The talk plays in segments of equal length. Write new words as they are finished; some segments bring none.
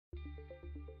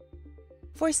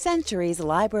For centuries,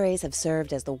 libraries have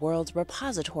served as the world's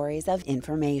repositories of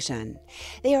information.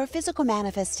 They are a physical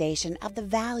manifestation of the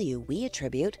value we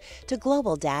attribute to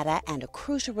global data and a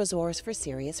crucial resource for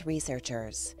serious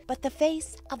researchers. But the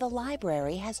face of the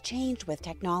library has changed with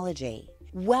technology.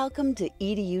 Welcome to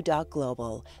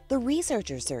edu.Global, the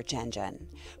researcher search engine,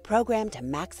 programmed to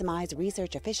maximize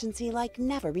research efficiency like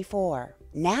never before.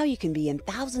 Now you can be in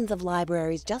thousands of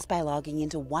libraries just by logging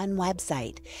into one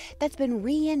website that's been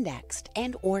re-indexed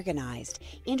and organized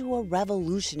into a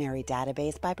revolutionary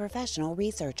database by professional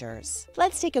researchers.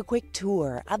 Let's take a quick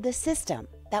tour of the system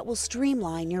that will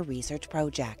streamline your research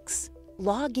projects.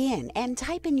 Log in and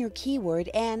type in your keyword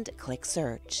and click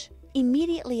search.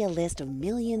 Immediately a list of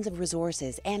millions of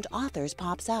resources and authors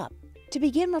pops up. To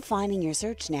begin refining your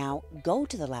search now, go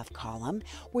to the left column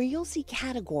where you'll see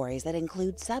categories that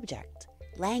include subject,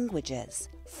 languages,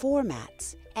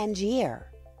 formats, and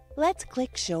year. Let's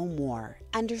click Show More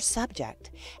under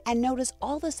Subject and notice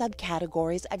all the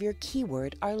subcategories of your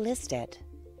keyword are listed.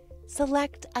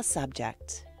 Select a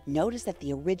subject. Notice that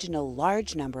the original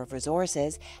large number of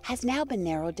resources has now been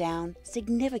narrowed down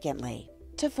significantly.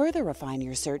 To further refine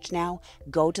your search now,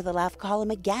 go to the left column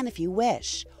again if you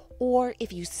wish, or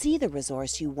if you see the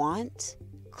resource you want,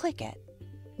 click it.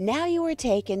 Now you are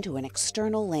taken to an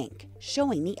external link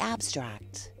showing the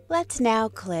abstract. Let's now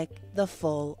click the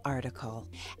full article,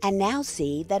 and now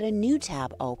see that a new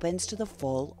tab opens to the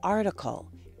full article,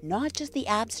 not just the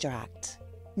abstract.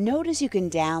 Notice you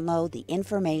can download the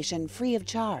information free of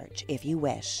charge if you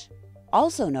wish.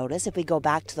 Also notice if we go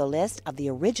back to the list of the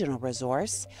original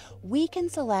resource, we can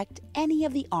select any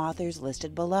of the authors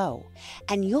listed below,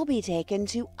 and you'll be taken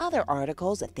to other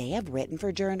articles that they have written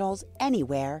for journals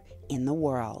anywhere in the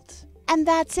world. And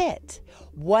that's it.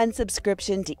 One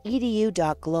subscription to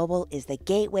edu.Global is the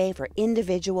gateway for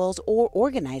individuals or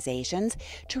organizations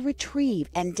to retrieve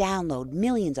and download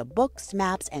millions of books,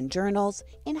 maps, and journals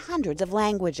in hundreds of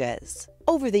languages.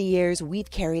 Over the years, we've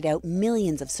carried out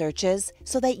millions of searches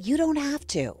so that you don't have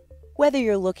to. Whether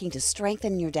you're looking to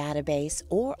strengthen your database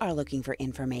or are looking for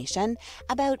information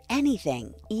about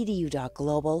anything,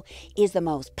 edu.Global is the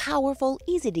most powerful,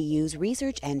 easy-to-use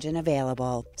research engine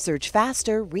available. Search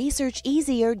faster, research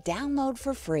easier, download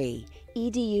for free.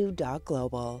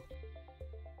 edu.Global.